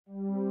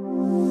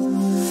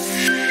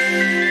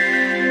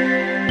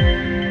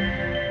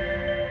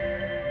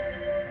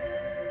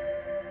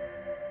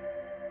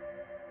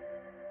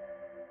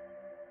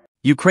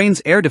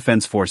Ukraine's air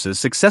defense forces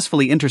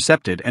successfully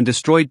intercepted and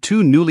destroyed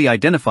two newly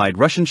identified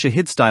Russian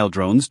Shahed-style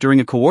drones during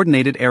a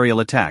coordinated aerial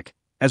attack,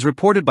 as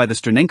reported by the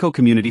Sternenko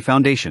Community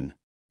Foundation.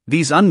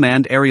 These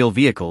unmanned aerial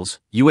vehicles,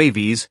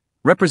 UAVs,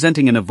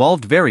 representing an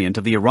evolved variant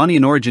of the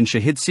Iranian-origin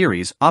Shahed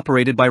series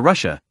operated by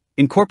Russia,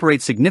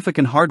 incorporate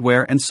significant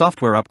hardware and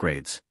software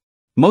upgrades.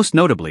 Most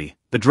notably,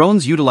 the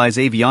drones utilize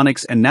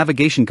avionics and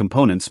navigation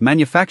components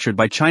manufactured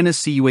by China's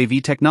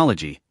CUAV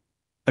technology,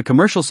 a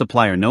commercial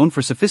supplier known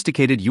for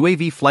sophisticated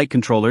UAV flight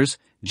controllers,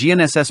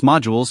 GNSS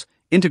modules,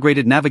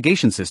 integrated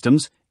navigation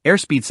systems,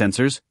 airspeed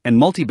sensors, and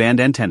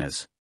multi-band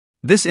antennas.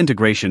 This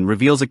integration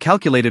reveals a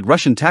calculated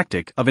Russian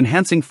tactic of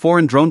enhancing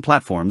foreign drone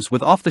platforms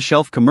with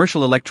off-the-shelf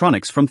commercial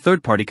electronics from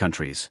third-party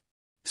countries.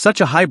 Such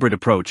a hybrid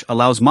approach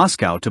allows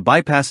Moscow to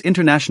bypass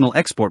international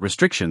export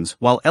restrictions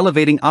while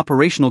elevating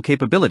operational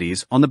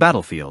capabilities on the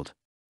battlefield.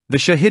 The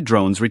Shahed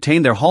drones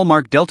retain their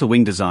hallmark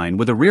delta-wing design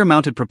with a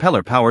rear-mounted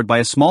propeller powered by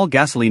a small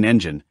gasoline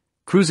engine,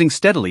 cruising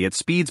steadily at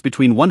speeds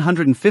between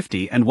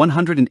 150 and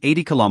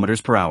 180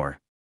 km per hour.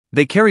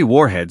 They carry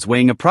warheads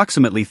weighing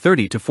approximately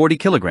 30 to 40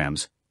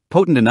 kilograms,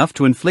 potent enough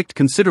to inflict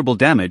considerable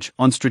damage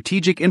on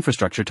strategic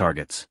infrastructure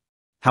targets.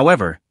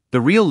 However,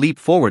 the real leap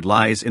forward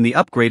lies in the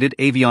upgraded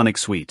avionics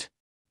suite.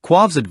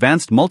 CUAV's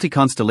advanced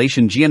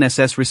multi-constellation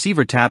GNSS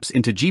receiver taps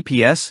into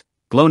GPS,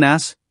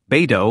 GLONASS,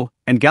 Beidou,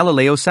 and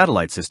Galileo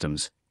satellite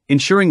systems,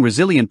 ensuring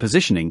resilient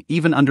positioning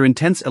even under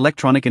intense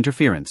electronic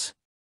interference.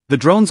 The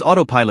drone's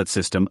autopilot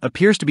system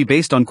appears to be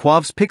based on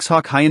CUAV's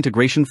Pixhawk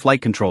high-integration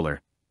flight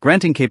controller,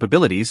 granting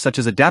capabilities such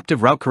as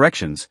adaptive route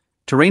corrections,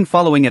 terrain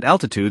following at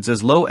altitudes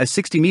as low as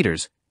 60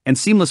 meters, and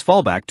seamless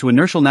fallback to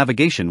inertial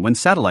navigation when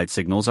satellite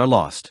signals are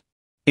lost.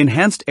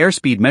 Enhanced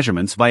airspeed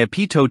measurements via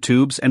pitot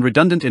tubes and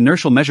redundant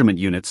inertial measurement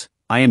units,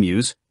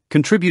 IMUs,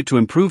 contribute to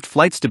improved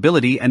flight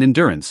stability and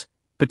endurance,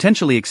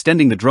 potentially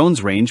extending the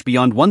drone's range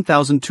beyond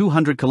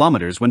 1,200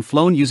 kilometers when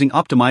flown using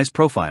optimized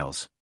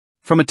profiles.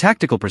 From a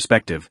tactical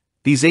perspective,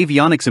 these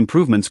avionics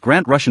improvements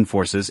grant Russian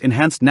forces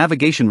enhanced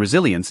navigation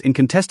resilience in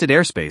contested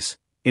airspace,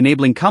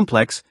 enabling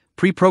complex,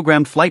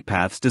 pre-programmed flight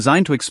paths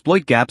designed to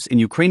exploit gaps in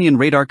Ukrainian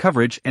radar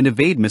coverage and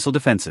evade missile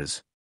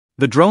defenses.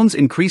 The drone's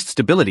increased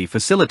stability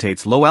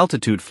facilitates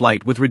low-altitude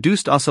flight with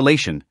reduced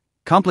oscillation,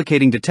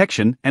 complicating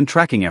detection and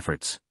tracking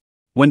efforts.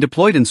 When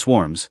deployed in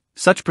swarms,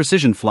 such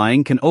precision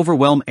flying can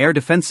overwhelm air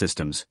defense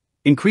systems,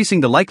 increasing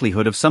the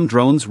likelihood of some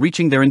drones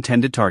reaching their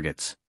intended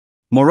targets.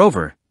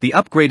 Moreover, the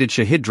upgraded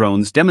Shahed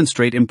drones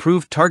demonstrate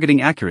improved targeting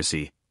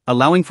accuracy,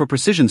 allowing for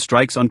precision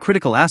strikes on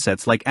critical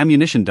assets like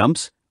ammunition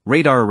dumps,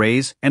 radar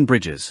arrays, and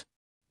bridges.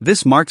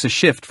 This marks a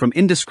shift from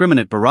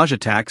indiscriminate barrage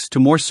attacks to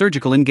more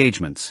surgical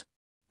engagements.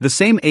 The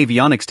same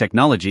avionics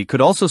technology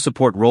could also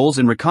support roles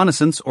in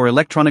reconnaissance or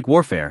electronic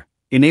warfare,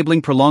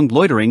 enabling prolonged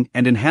loitering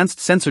and enhanced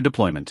sensor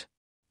deployment.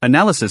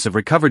 Analysis of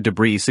recovered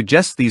debris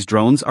suggests these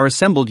drones are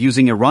assembled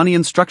using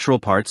Iranian structural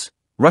parts,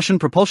 Russian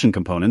propulsion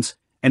components,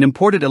 and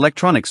imported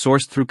electronics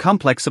sourced through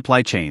complex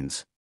supply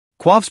chains.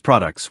 CUAV's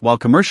products, while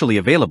commercially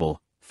available,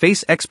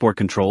 face export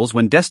controls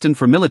when destined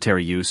for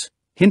military use,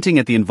 hinting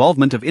at the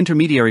involvement of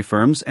intermediary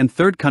firms and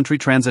third-country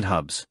transit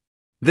hubs.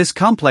 This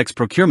complex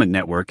procurement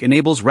network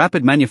enables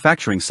rapid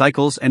manufacturing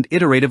cycles and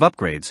iterative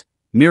upgrades,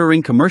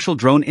 mirroring commercial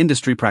drone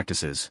industry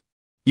practices.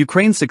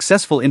 Ukraine's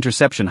successful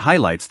interception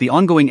highlights the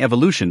ongoing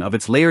evolution of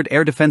its layered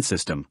air defense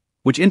system,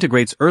 which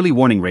integrates early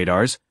warning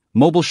radars,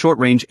 mobile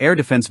short-range air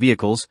defense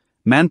vehicles,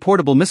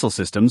 man-portable missile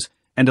systems,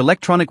 and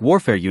electronic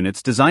warfare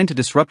units designed to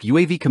disrupt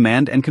UAV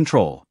command and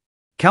control.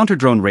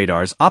 Counter-drone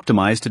radars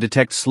optimized to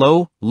detect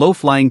slow,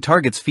 low-flying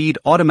targets feed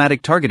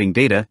automatic targeting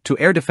data to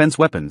air defense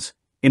weapons,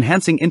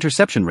 enhancing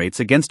interception rates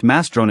against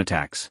mass drone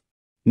attacks.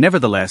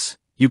 Nevertheless,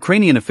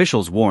 Ukrainian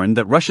officials warn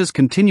that Russia's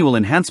continual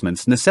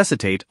enhancements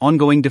necessitate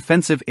ongoing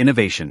defensive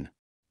innovation.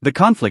 The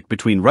conflict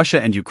between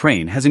Russia and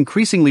Ukraine has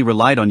increasingly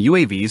relied on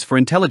UAVs for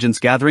intelligence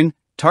gathering,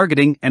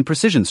 targeting, and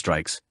precision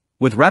strikes,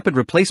 with rapid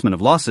replacement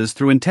of losses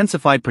through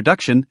intensified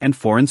production and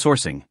foreign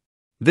sourcing.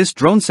 This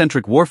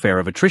drone-centric warfare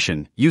of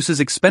attrition uses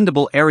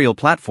expendable aerial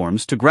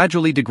platforms to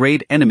gradually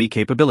degrade enemy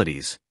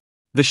capabilities.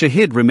 The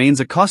Shahed remains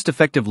a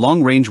cost-effective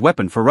long-range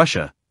weapon for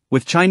Russia,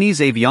 with Chinese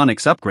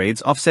avionics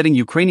upgrades offsetting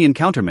Ukrainian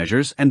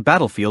countermeasures and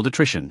battlefield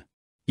attrition.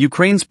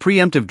 Ukraine's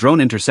preemptive drone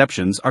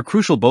interceptions are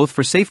crucial both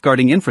for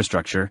safeguarding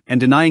infrastructure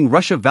and denying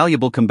Russia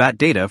valuable combat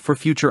data for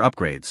future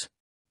upgrades.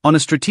 On a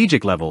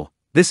strategic level,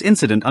 this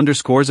incident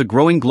underscores a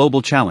growing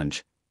global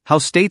challenge: how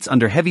states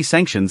under heavy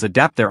sanctions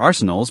adapt their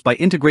arsenals by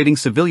integrating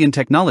civilian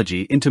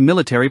technology into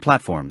military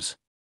platforms.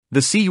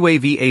 The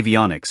CUAV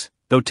avionics,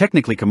 though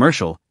technically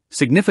commercial,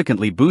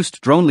 significantly boost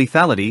drone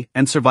lethality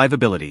and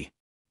survivability.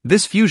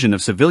 This fusion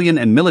of civilian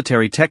and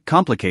military tech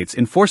complicates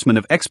enforcement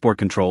of export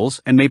controls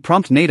and may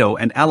prompt NATO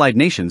and allied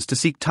nations to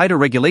seek tighter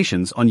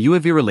regulations on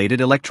UAV-related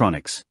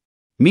electronics.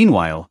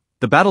 Meanwhile,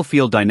 the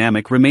battlefield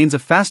dynamic remains a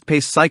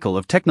fast-paced cycle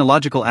of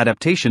technological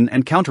adaptation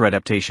and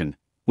counter-adaptation,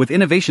 with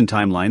innovation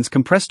timelines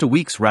compressed to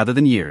weeks rather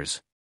than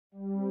years.